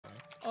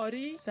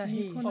آری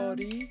صحیح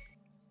آری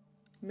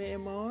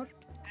معمار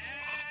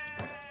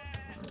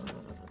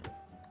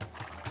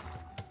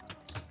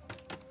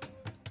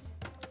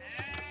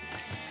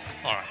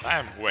Alright, I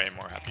am way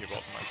more happy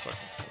about my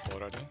starting spot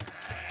already.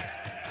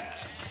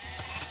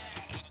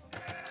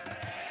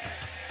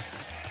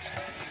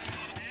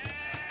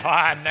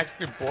 Ah, I'm next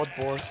to both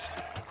boars.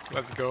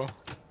 Let's go.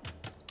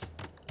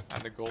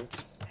 And the gold.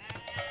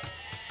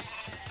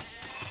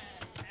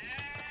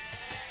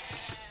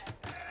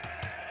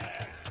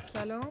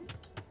 سلام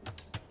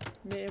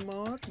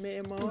معمار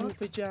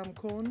حروف جمع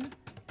کن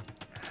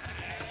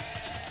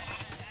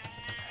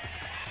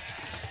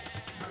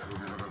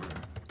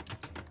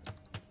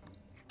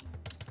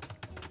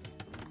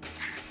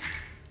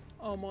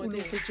آماده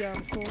حروف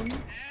جمع کن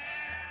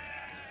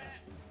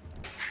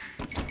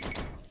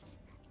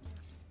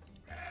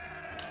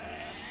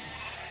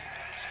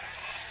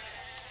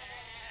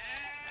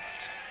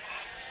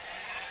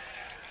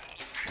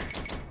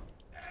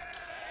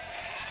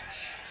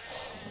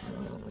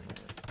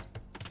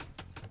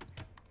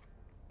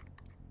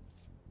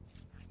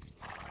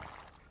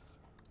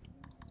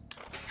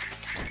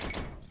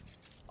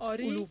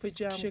آری علوف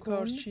جمع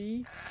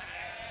شکارچی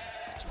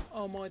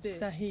آماده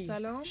صحیح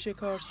سلام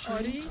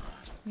شکارچی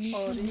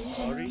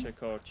آری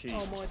شکارچی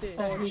آماده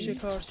صحیح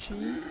شکارچی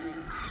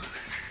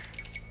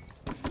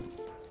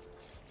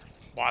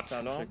What?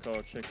 سلام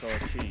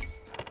شکارچی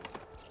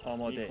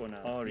آماده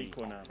کنم آری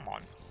کنم Come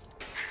on.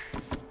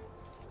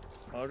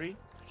 آری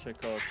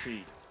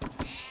شکارچی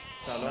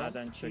سلام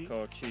معدن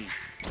شکارچی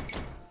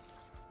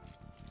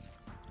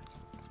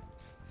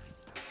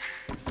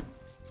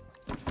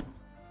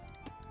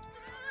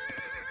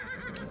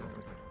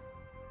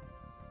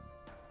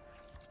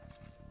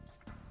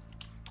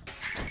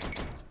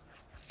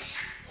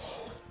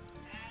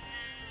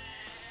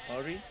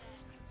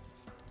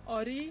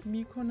آری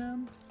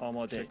میکنم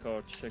آماده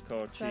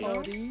شکارچی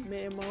آری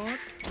معمار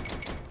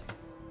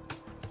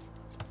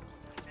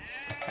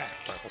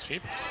Purple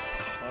sheep.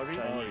 آری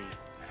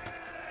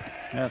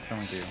Yeah, it's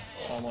coming to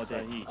you.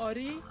 آماده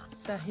آری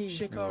صحیح Go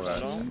شکارچی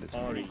ahead, send it to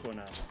me. آری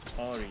کنم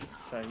آری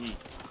صحیح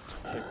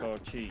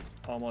شکارچی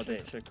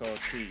آماده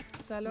شکارچی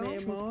سلام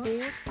معمار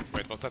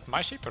Wait, was that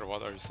my sheep or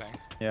what are you saying?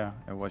 Yeah,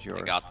 it was He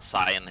yours. got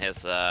Sai in his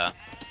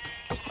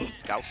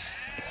scout.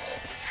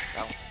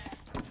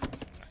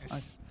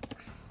 Nice.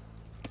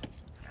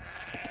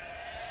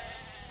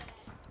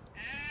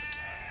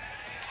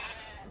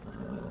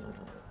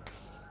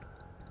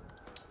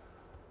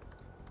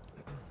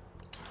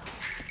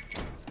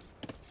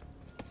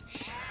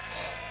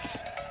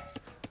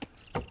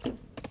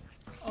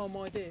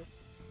 آماده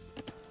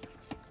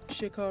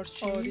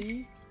شکارچی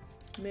آری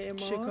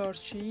معمار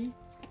شکارچی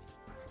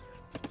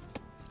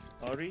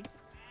آری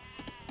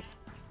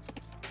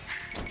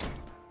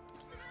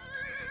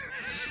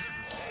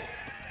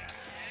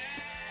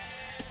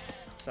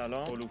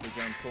سلام علوف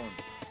جمع کن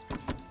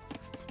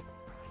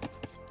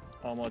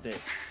آماده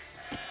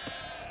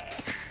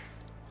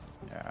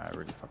Yeah, I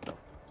really fucked up.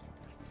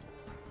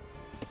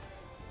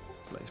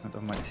 Placement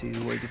of my disease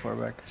is way too far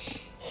back.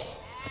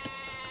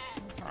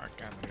 I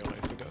can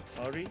relate to that.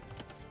 آری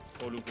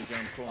علوف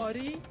جمع کن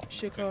آری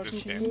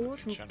شکارچی game, چوب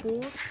general.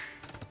 برد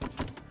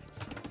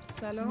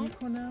سلام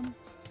میکنم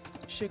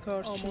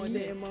شکارچی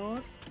آماده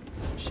معمار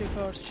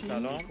شکارچی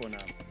سلام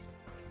کنم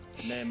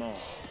معمار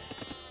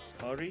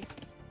آری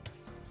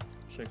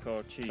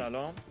شکارچی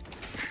سلام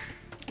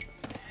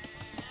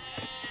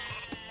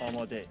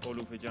آماده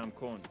علوف جمع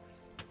کن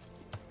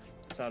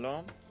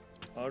سلام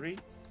آری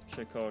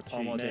شکارچی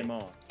آماده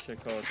معمار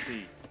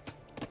شکارچی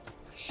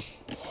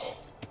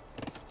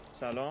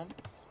سلام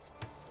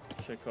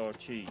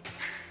شکارچی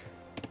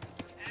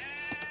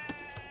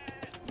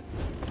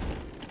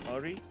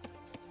آری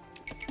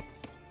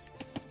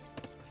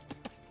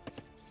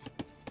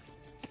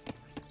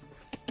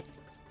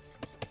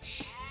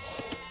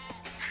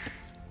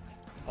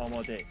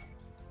آماده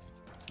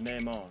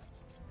معمار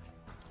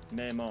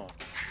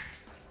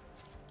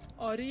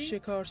آری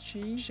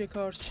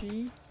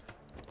شکارچی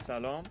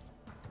سلام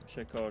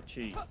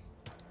شکارچی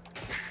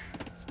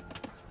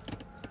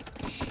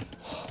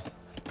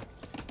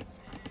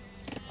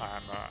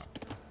I'm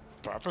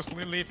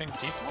purposely leaving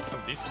these ones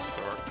and these ones,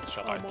 or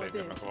shall I take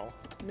them as well?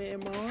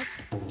 معمار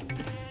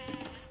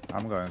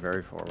I'm going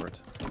very forward.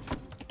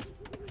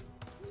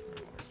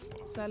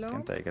 سلام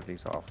Can take at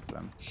least half of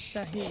them.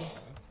 صحیح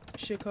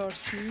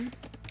شکارچی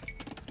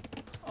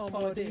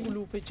آماده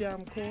علوف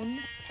جمع کن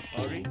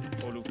آری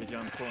علوف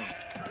جمع کن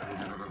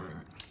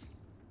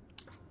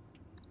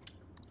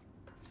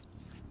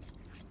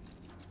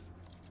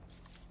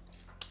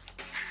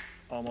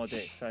آماده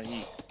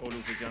صحیح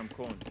علوف جمع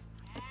کن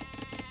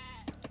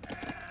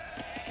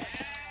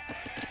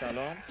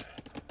سلام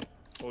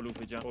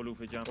علوف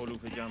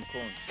جمع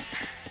کن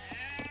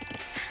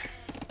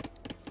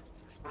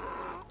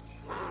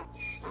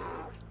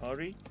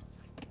آری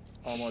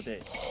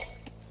آماده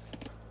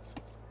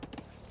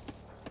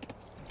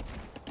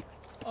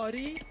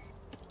آری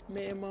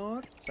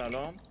معمار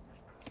سلام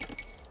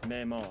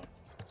معمار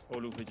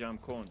علوف جمع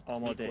کن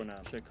آماده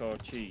کنم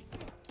شکارچی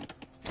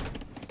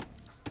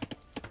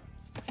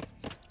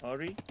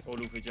آری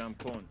علوف جمع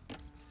کن.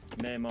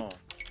 معمار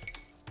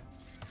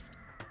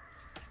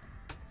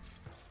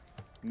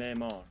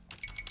معمار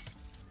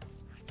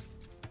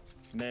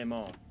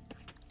معمار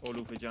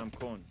علوف جمع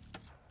کن.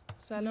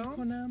 سلام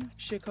کنم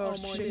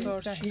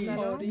شکارچی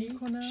آری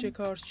کنم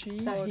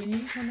شکارچی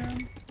آری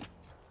کنم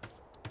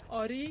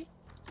آری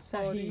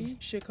صحیح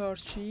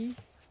شکارچی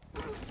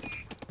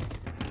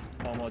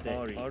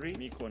آماده. آری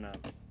می کنم.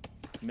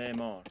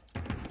 معمار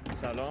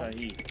سلام.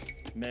 صحیح.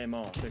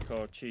 معمار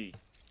شکارچی.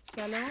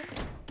 سلام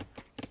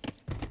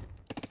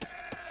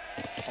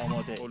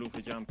آماده. علوف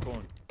جمع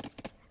کن.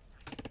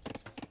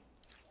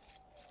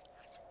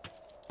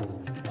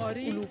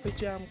 آری علوف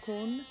جمع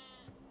کن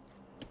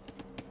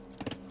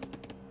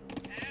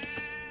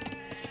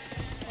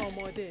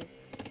آماده.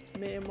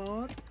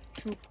 معمار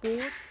چوب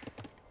بر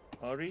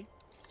آری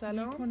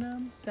سلام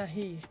کنم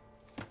صحیح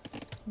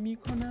می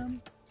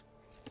کنم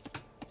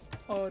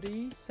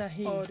آری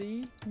صحیح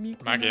آری می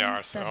کنم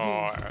Magyars. صحیح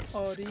Oh, as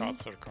آری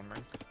Scots are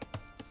coming.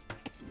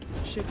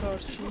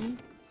 شکارچی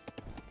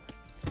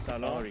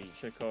سلام. آری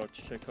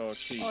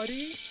شکارچی.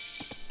 آری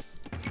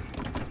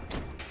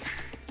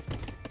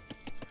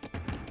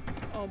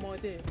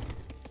آماده.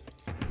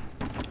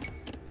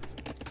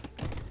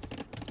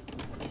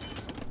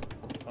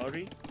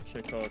 آری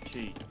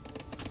شکارچی.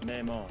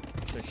 معمار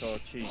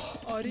شکارچی.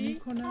 آری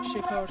کنم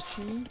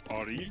شکارچی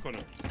آری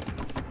کنم.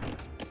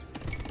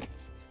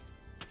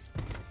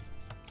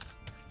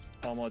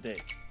 آماده.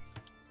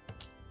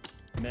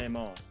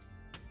 معمار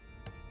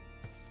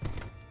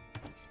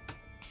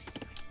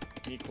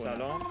می کنم.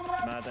 سلام.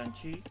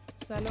 معدنچی.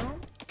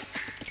 سلام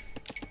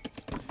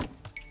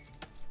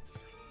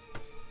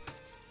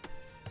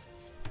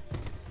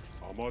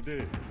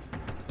آماده.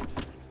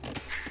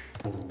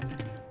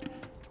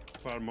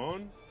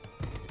 فرمان.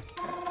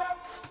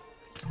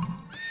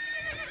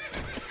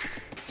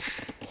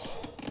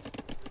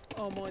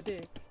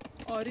 آماده.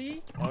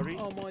 آری آری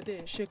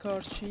آماده.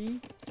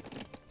 شکارچی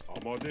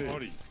آماده.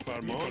 آری.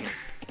 فرمان.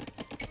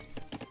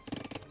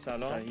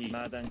 سلام. صحیح.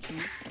 معدنچی.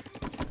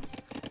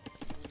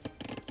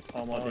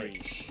 آماده.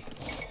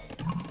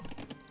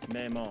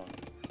 معمار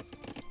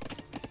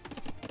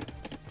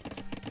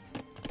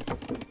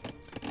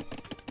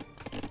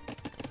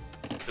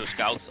Two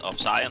scouts of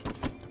Zion.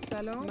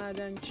 سلام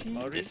معدنچی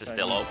آری This is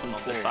still open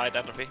on this side,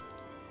 Entropy.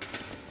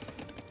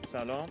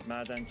 سلام.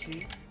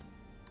 معدنچی.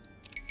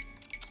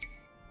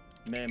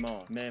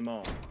 معمار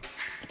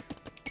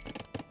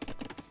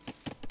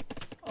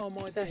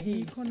آماده.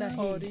 صحیح کنم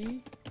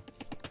آری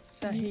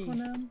صحیح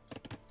کنم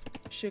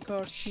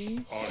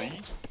شکارچی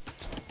آری.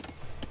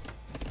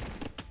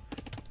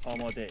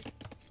 آماده.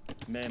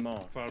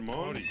 معمار فرمان.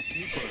 آری.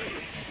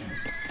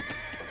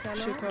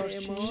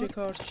 سلام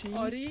شکارچی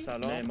آری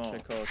سلام. معمار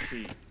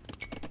شکارچی.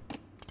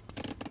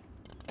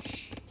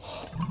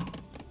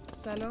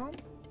 سلام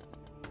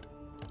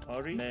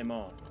آری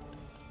معمار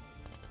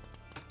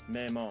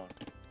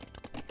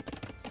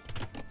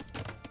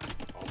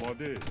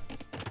آماده.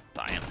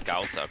 Zion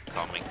scouts are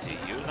coming to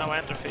you now,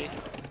 Entropy.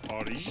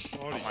 آری.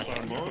 آری.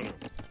 فرمان.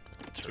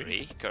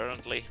 3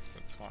 currently.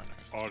 That's fine.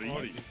 آری.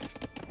 آری.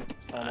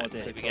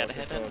 آماده. Maybe get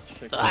ahead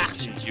of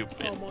شکارچی.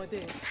 stupid.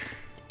 آماده.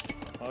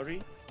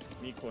 آری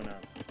می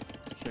کنم.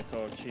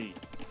 شکارچی.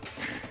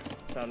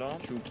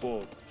 سلام. چوب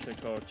بر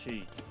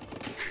شکارچی.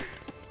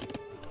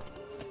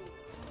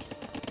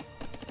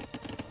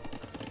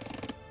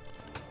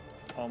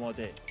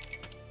 آماده.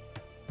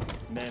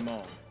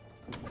 معمار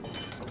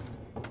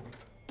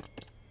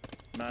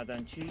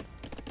معدنچی.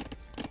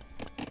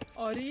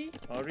 آری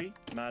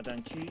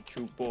معدنچی.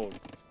 چوب بر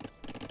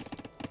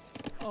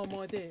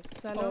آماده.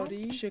 سلام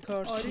آری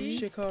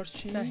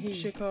شکارچی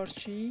صحیح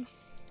شکارچی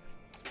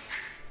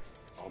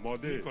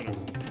آماده.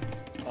 کنم.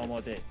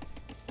 آماده.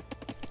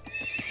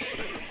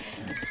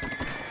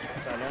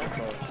 سلام.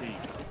 شکارچی.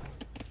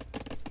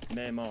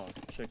 معمار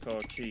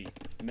شکارچی.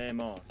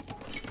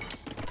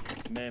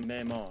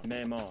 معمار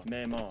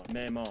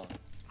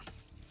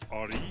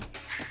آری.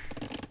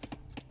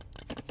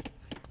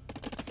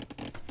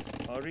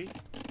 آری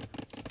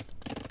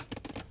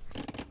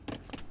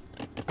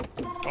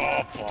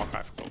Oh fuck,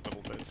 I forgot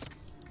double bits.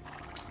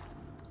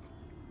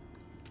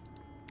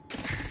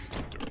 Let's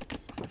do it.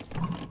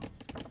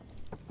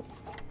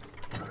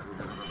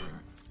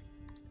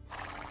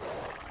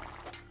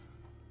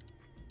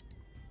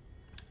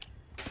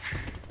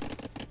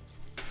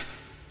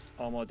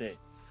 آماده.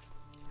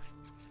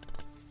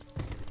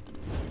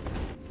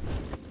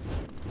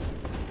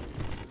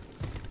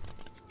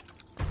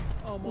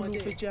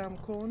 آماده. جمع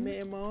کن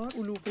معمار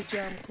علوف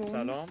جمع کن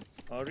سلام.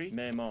 آری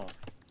معمار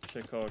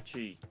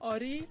شکارچی.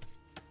 آری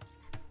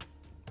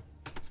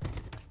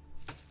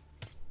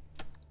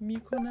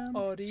می کنم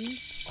آری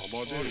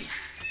آماده.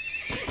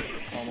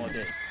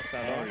 آماده.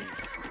 سلام. آری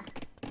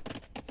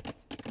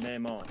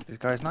معمار This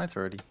guy's night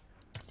already.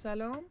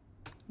 سلام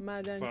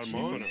معدنچی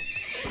فرمان. کنم.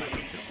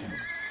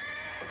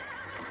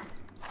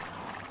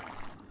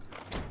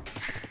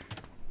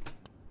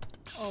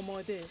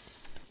 آماده.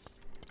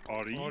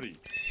 آری.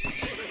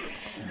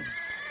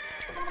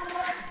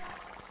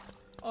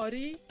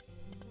 آری.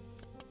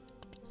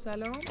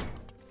 سلام.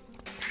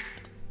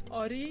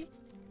 آری.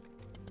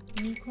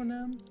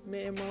 میکنم.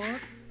 معمار.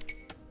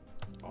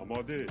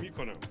 آماده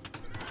میکنم.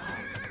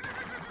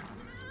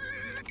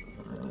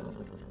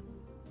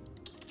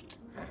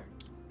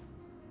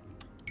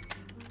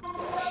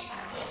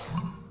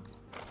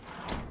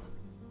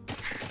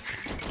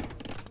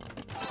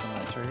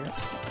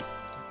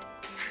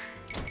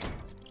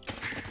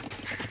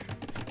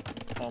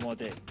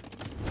 آماده.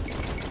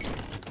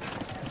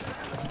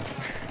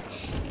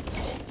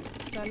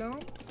 سلام.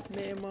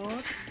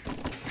 معمار.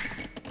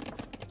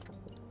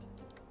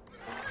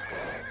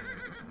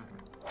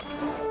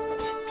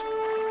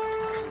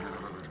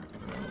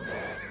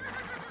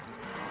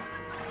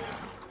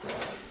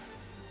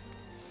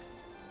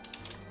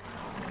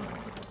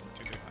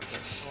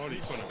 آری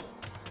کنم.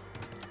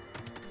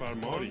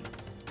 فرماری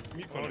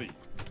میکنم.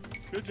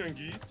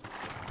 بجنگید.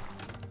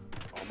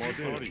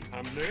 آماده. آری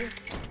حمله.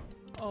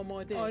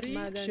 آماده. آری.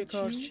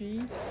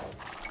 شکارچی.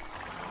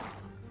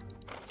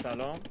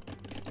 سلام.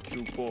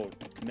 چوببرد.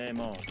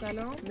 معمار.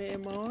 سلام.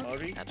 معمار.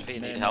 آری. Entropy,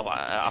 need help.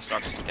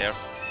 Astrax, here.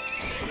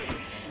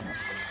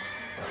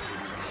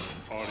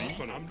 آری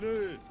کنم.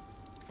 حمله.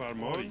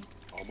 فرمان.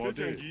 آماده.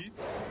 بجنگید.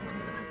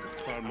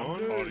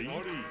 فرمان. آری.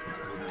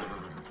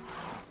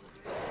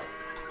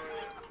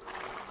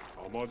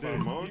 آماده.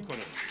 فرمان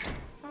میکنم.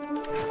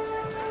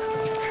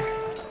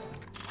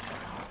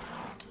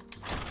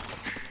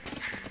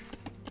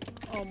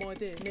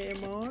 آماده.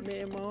 معمار.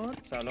 معمار.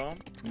 سلام.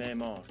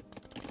 معمار.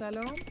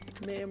 سلام.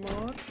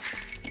 معمار.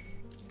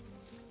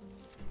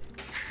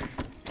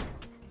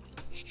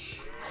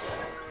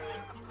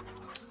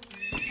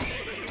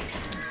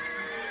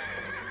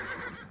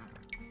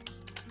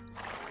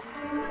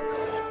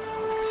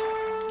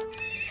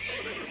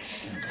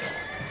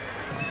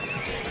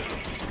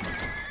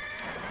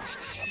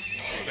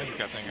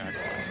 Basically, I think I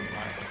got some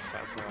lights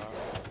as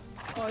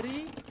a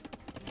آری.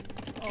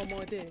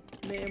 آماده.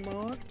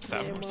 معمار.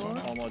 establishment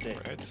معمار. one. آماده.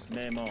 Right.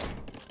 معمار.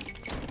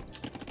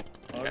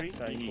 آری.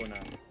 صحیح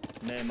کنم.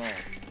 معمار.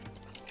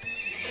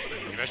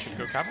 You guys should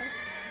go camel.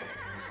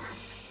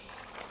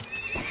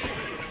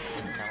 Let's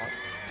do camel.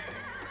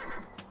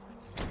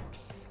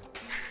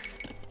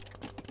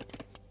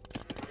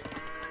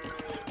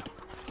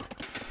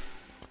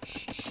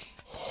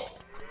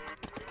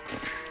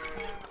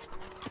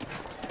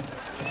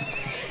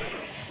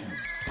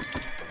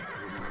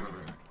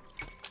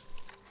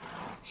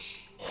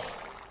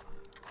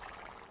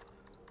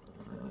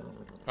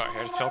 Alright,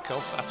 here's Phil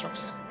kills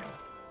Astrax.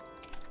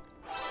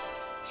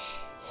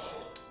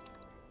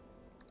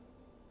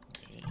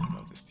 He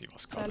noticed he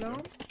was covered.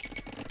 سلام.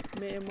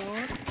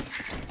 معمار.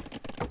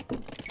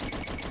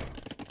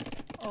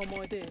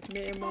 آماده.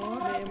 معمار.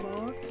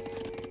 معمار.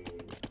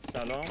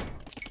 سلام.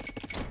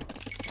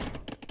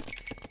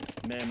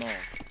 معمار.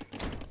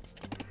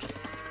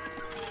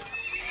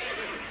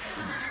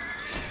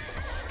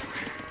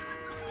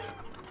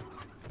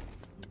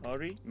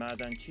 آری.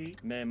 معدنچی.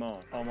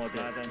 معمار.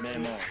 آماده. معدن.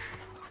 معمار.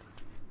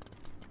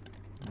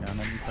 Yeah,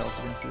 and I need help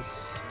against this.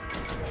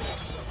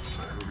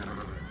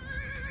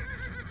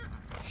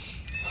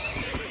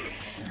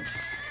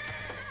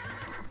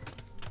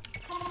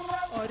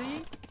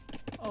 آری.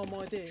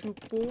 آماده.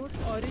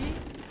 چوببرد. آری.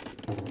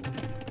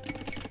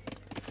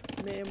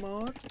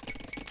 معمار.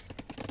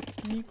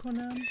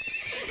 میکنم.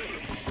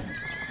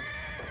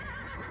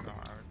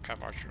 Cav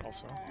Archer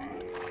also.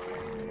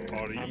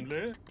 آری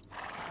حمله.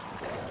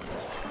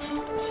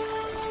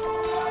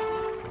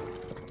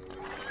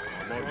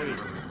 آماده.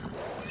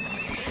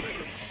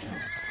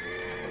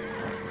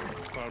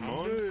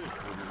 فرمان.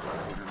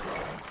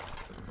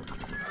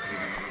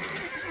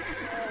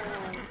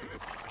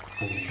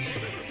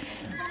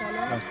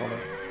 سلام. I'll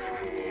follow.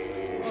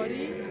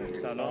 آری.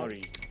 سلام.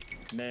 آری.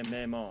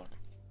 معمار.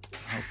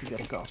 I hope to get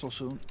a castle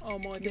soon.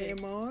 آماده.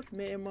 معمار.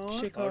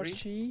 معمار.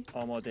 شکارچی.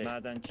 آماده.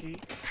 معدنچی.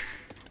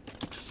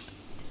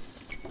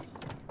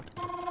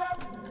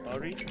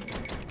 آری.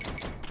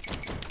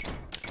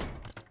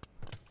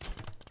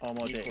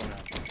 آماده.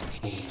 کنم.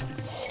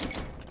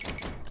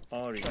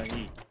 آری.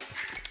 صحیح.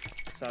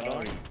 سلام.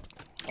 آری.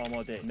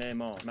 آماده.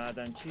 معمار.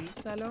 معدنچی.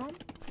 سلام.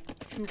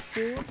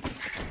 چوببرد.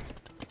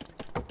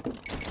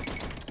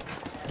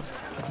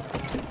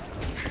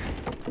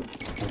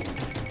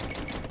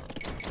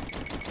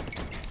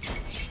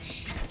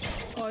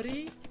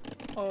 آری.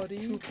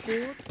 آری.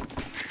 چوببرد.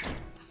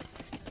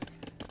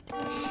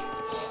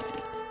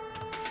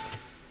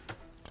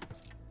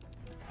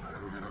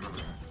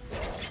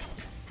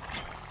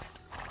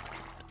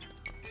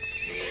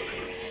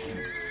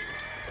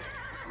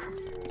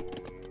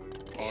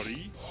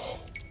 آری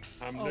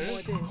حمله.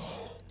 آماده.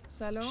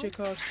 سلام.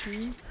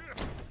 شکارچی.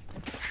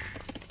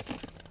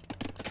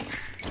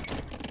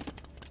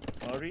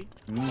 آری.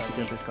 We need to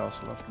get this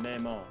castle up.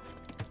 معمار.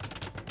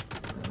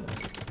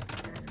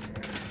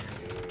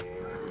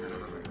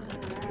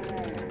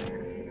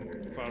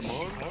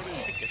 فرمان. آری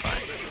Okay,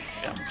 fine.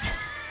 Yeah.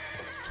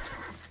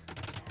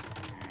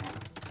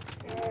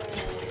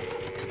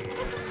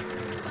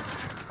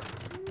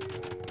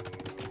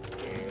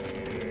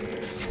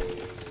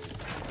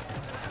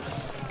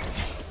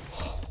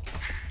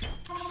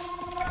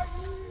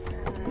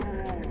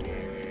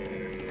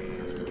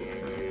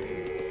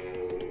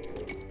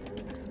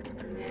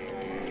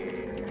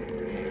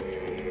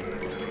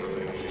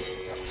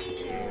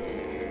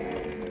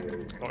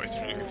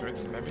 Tuning into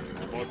it, maybe.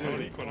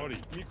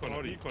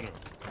 میکنم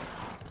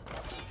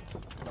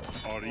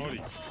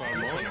آری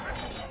فرمان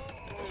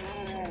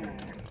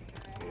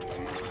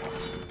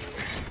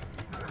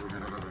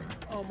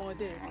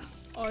آماده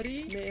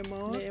آری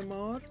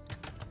معمار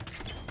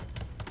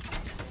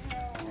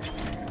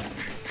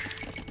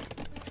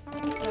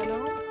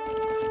سلام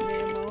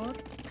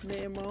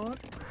معمار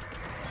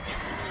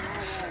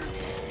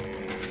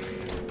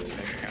It's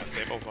making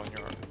stables on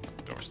your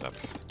doorstep.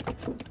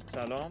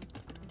 سلام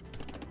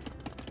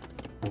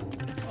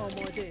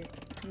آماده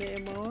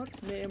معمار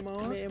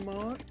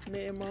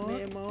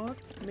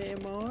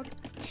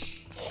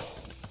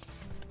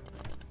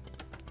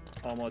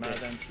آماده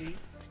معدنچی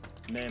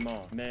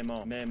معمار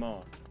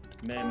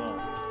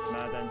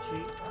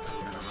معدنچی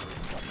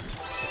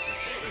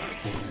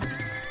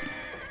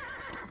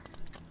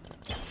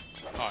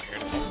Oh, here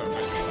it is also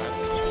good.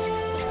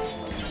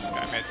 Yeah,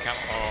 I made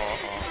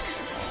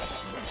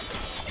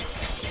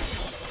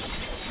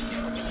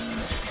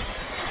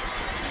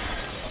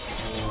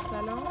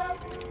سلام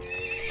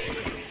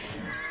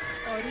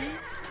آری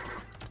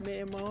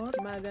معمار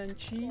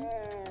معدنچی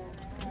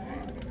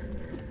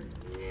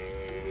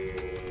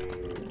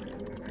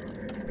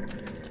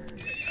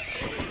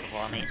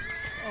Army.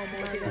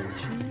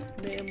 معدنچی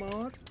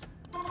معمار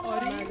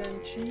آری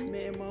معدنچی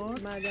معمار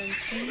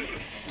معدنچی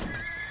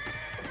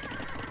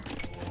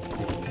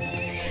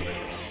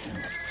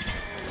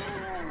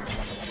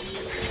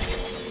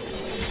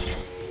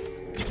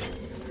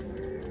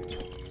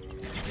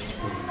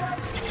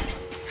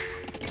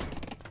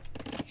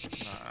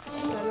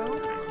سلام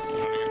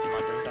Running into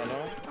my base.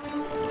 سلام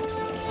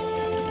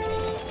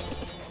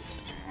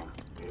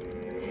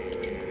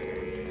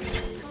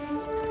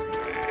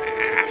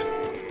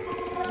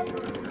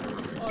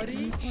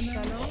آری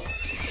سلام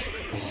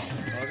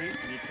آری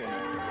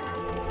میکنم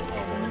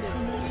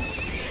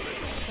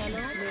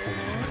سلام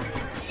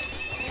معمار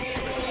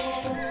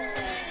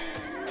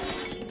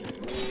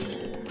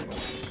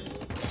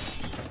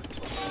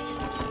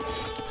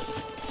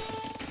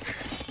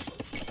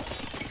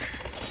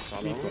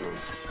میکنم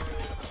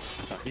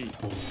صحیح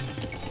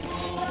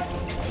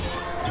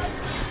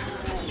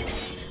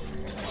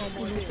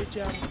آماده به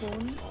جمع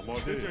کن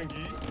آماده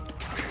جنگی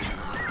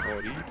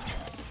آری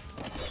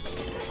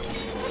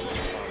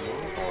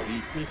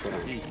آری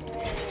میکنم صحیح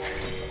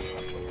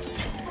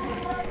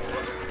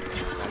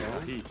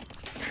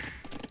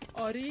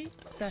آری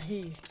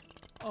صحیح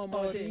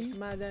آماده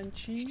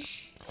معدنچی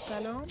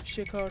سلام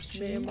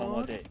شکارچی معمار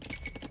آماده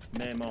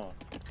معمار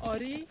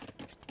آری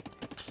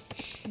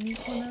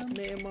میکنم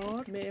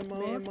معمار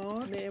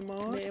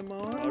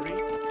آری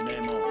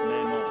معمار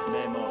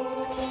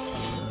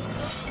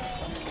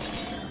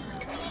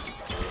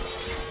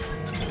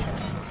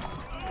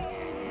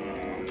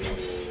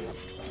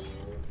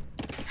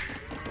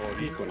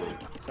آری کنم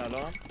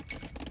سلام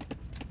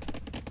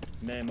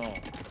معمار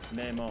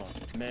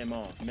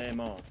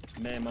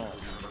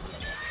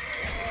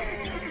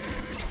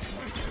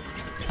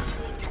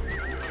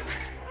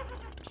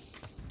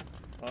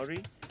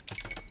آری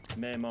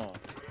معمار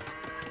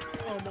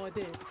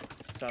آماده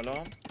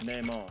سلام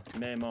معمار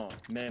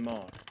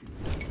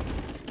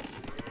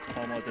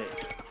آماده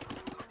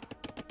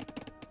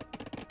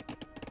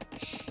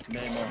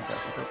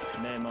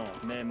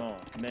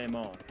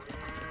معمار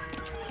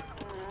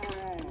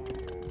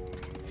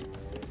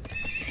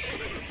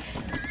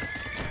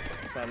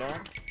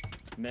سلام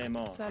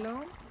معمار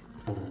سلام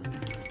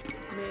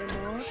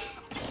معمار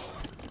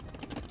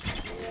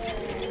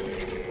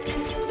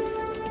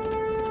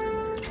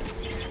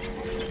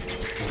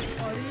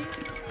آری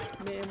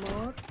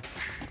معمار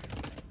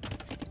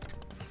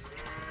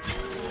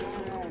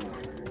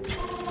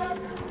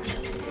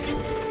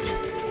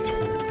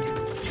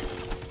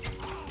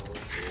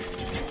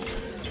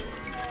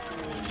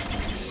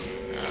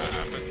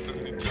But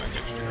didn't need to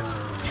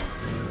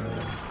engage.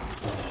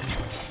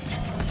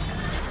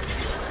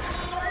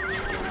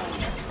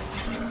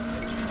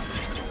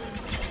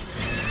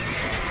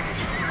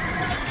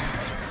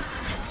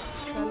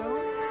 سلام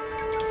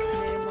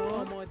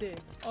معمار آماده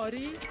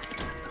آری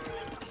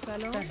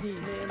سلام صحیح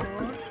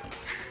معمار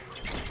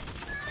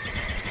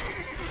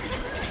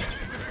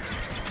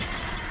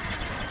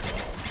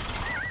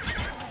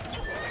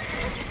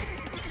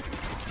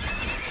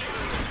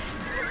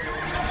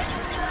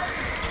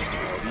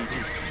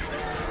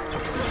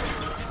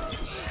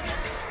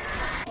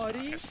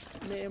آری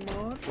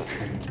معمار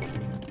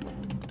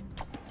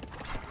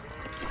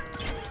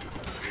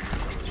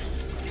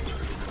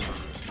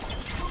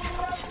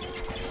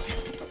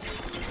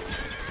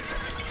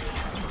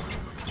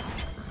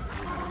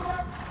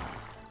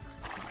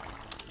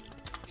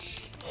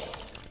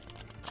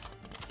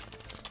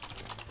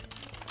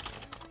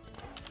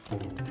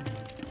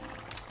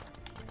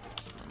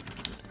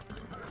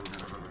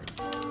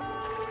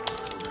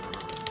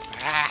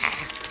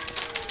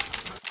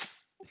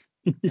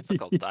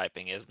Difficult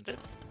typing, isn't it?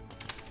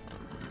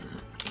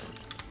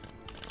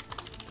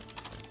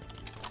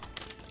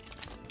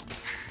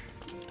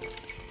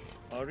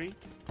 آری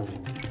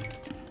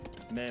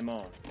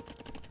معمار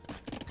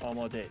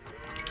آماده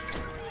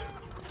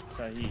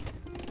صحیح.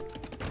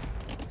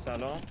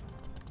 سلام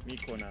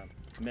میکنم.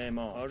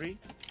 معمار. آری.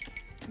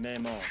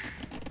 معمار.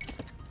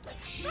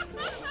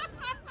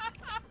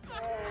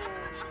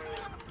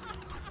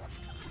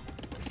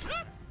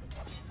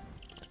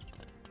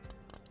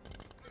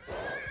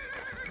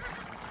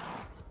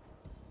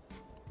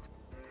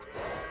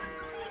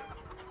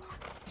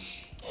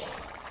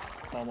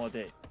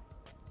 آماده.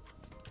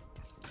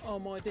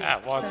 آماده.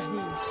 what?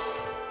 صحیح.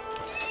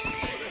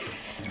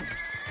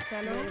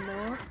 سلام.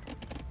 معمار.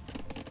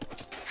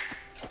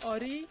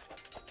 آری.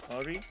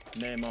 آری.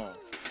 معمار.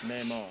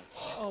 معمار.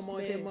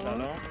 آماده.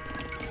 سلام.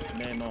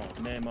 معمار.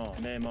 معمار.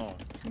 معمار.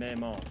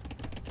 معمار.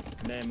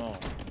 معمار.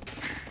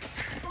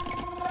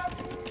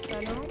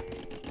 سلام.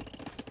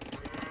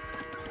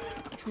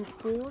 چوب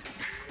بر.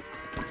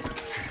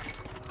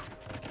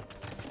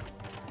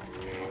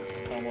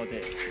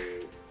 آماده.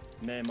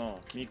 معمار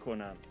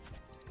میکنم.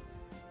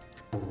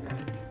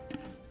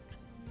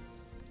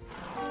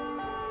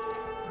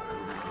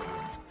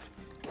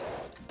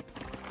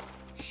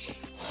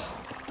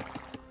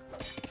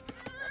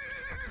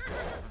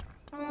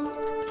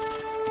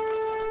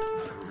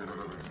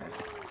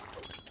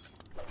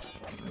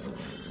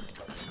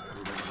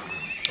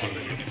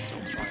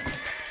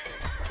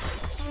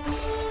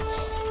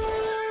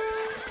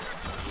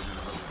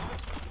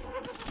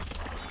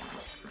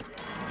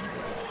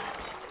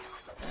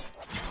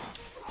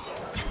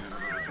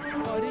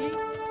 آری.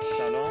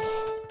 سلام.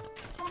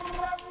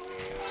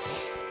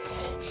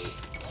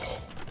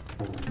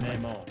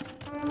 معمار.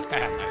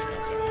 Nice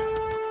one, Johnny.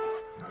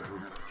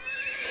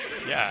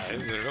 Yeah,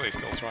 is it really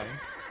still trying?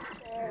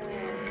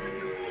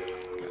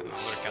 Got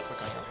another castle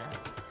coming up here.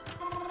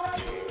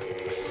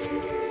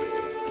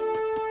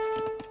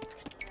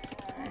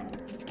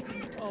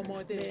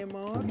 آماده.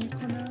 معمار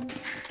میکنم.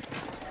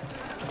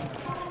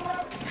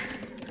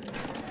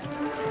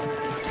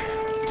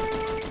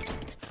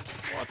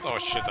 What? Oh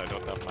shit, I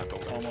don't have my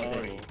buildings.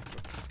 آماده.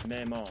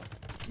 معمار.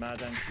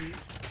 معدنچی.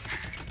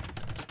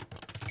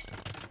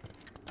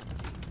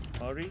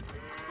 آری.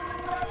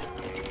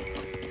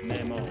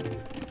 معمار.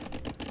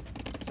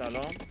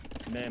 سلام.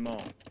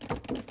 معمار.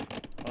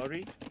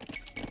 آری.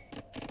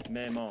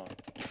 معمار.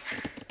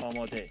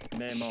 آماده.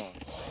 معمار.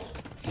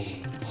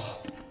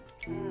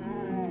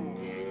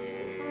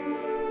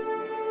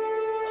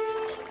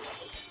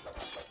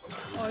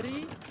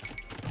 آری.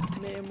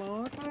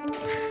 معمار.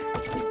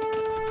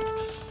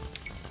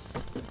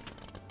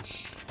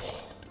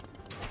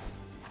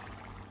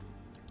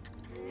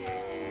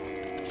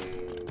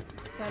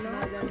 سلام.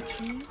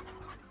 معدنچی.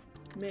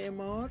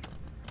 معمار.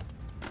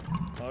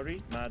 آری.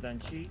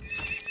 معدنچی.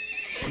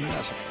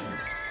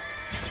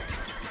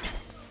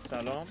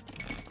 سلام.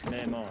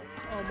 معمار.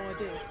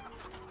 آماده.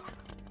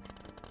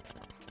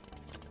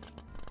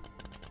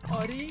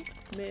 آری.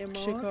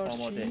 معمار. شکارچی.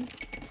 آماده.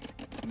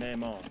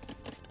 معمار.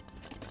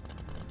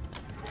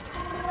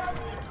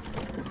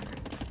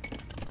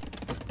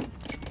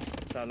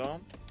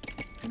 سلام.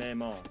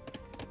 معمار.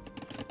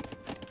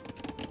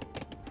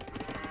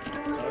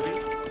 آری.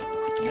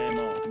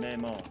 معمار.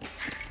 معمار.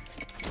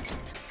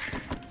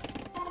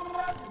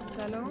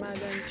 سلام.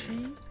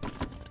 معدنچی.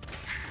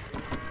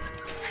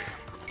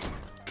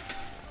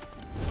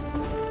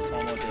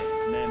 آماده.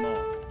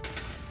 معمار.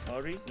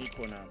 آری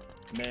میکنم.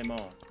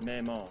 معمار.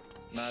 معمار.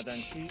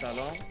 معدنچی.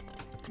 سلام.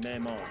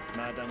 معمار.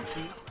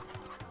 معدنچی.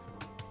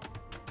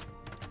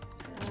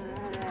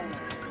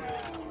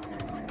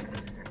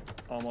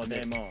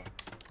 آماده. معمار.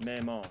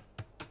 معمار.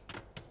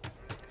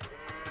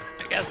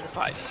 I guess the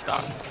fight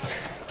starts.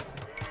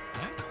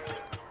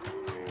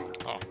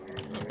 Oh,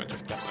 so a bunch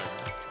of them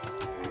there.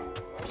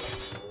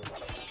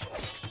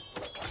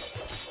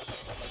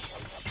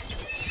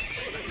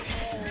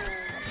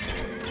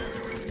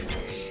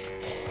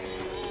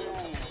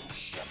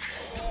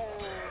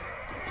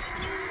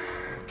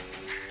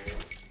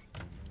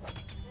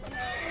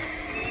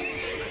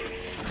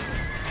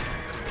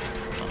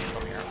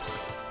 Come here.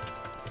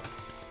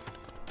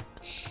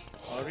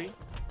 آری.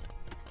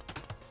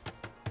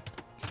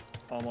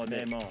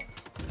 آماده. معمار.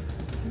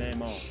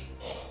 معمار.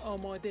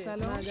 آماده.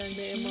 سلام.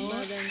 معدنچی.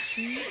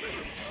 معدنچی.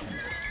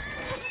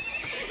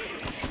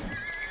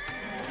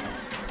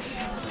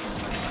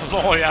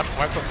 Oh yeah,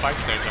 quite some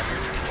fights there, Jeffrey.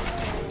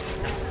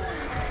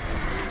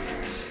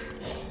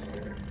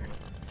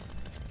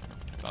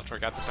 Don't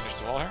forget to finish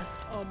the wall here.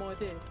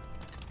 آماده.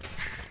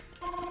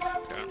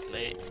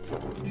 Currently,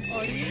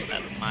 آری.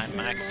 at my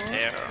max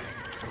here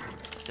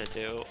to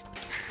do.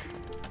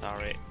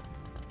 Sorry.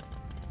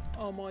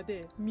 آماده.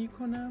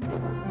 میکنم.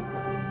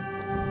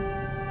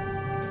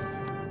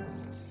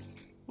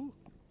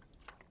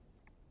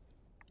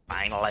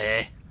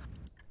 Finally,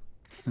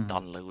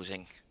 done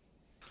losing.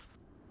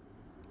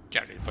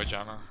 Get it,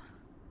 Pajana.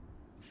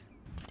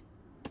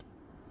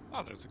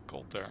 Oh, there's a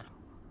gold there.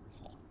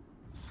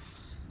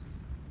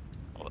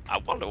 Well, I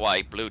wonder why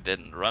Blue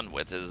didn't run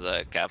with his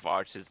Cav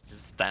Arch. He's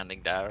just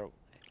standing there,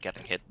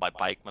 getting hit by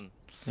pikemen.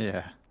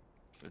 Yeah,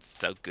 It's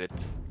so good.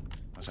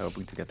 I was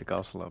hoping to get the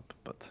castle up,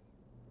 but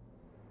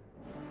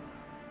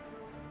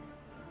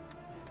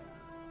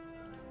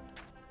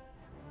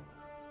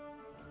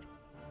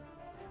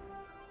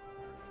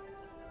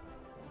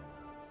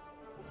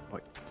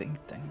Wait, think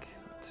tank?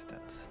 What's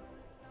that?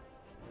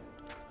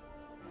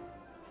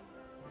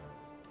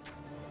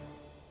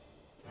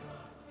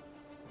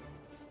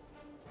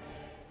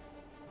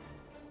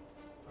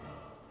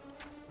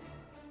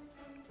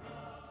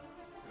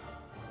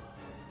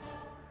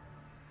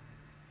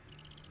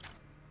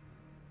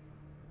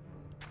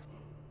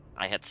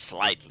 I had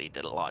slightly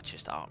the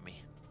largest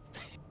army.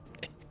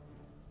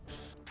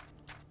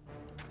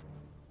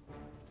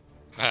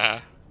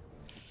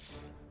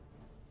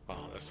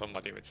 Well, there's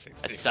somebody with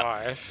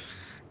 65.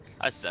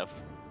 I was so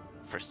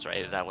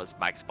frustrated I was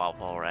max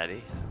pop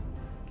already.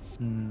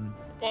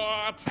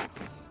 What?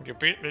 You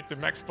beat me to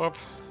max pop?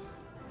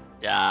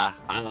 Yeah,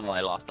 I know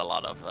I lost a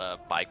lot of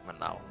pikemen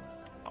now,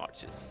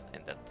 archers,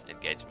 in that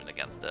engagement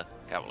against the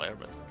cavalier,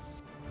 but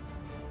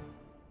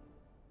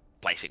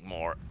placing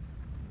more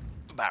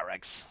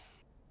barracks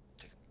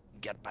to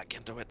get back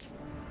into it.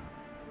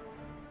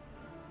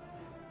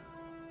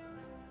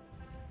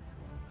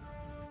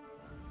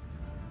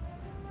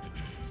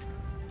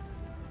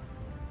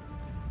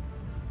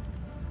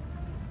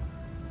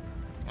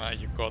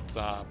 You got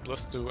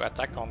 +2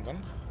 attack on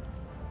them,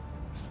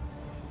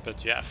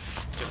 but you have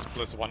just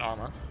 +1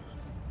 armor.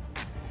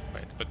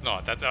 Wait, but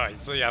no, that's alright.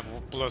 So you have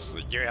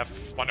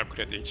one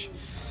upgrade each.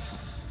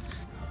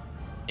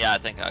 Yeah, I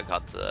think I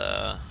got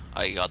the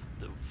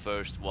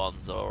first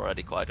ones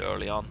already quite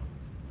early on.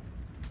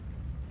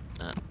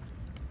 And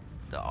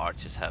the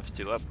archers have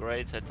 2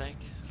 upgrades, I think.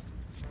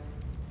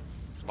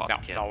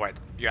 No, wait.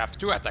 You have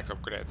 2 attack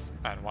upgrades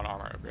and 1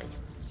 armor upgrade.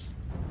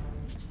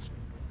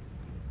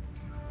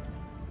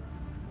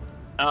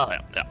 Oh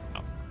yeah.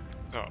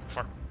 So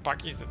for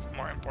Pakis, it's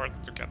more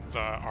important to get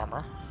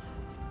armor.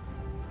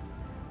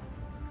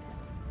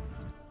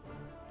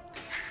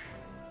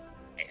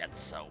 I had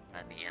so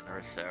many in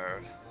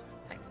reserve.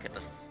 I could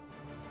have.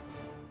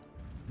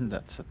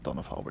 That's a ton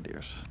of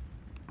halberdiers.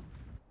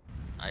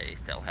 I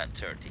still had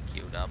 30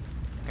 queued up.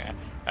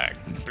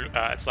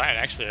 Yeah, Cyan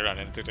actually ran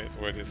into it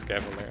with his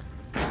cavalier.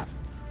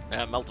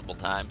 Multiple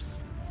times.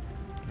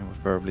 He was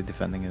probably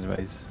defending his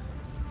base.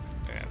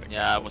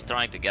 Yeah, I was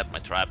trying to get my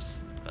traps,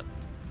 but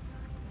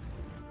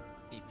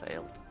he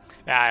failed.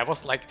 Yeah, I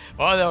was like,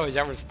 oh no,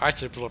 Jammer's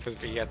archer bluff is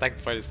being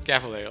attacked by this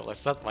cavalier. Let's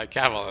set my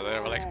cavalry. And they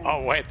were like,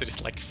 oh wait,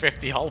 there's like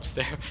 50 hulks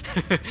there.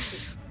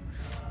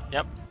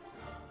 Yep.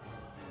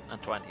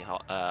 And 20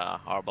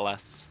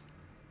 arbalests.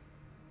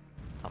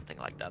 Something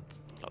like that,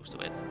 close to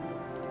it.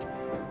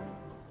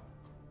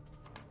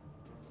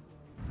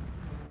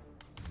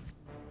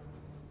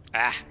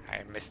 Ah,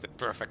 I missed the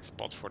perfect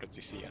spot for the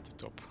TC at the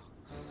top.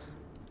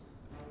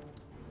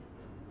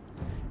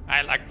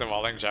 I like the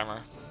walling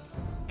jammer.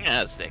 Yeah,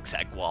 that's the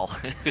exact wall.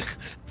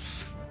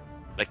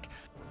 Like,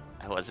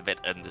 I was a bit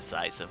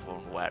indecisive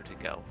on where to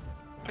go.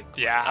 Like,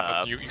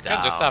 Yeah, but you down.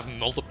 can just have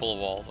multiple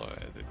walls. So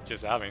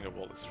just having the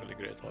wall is really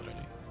great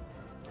already.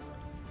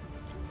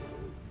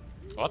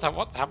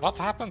 What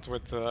happened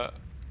with? I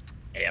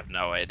have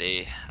no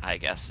idea. I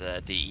guess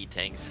DE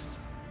things.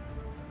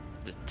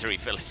 The 3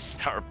 villages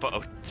are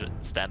both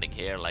standing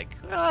here like,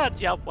 ah,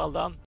 job well done.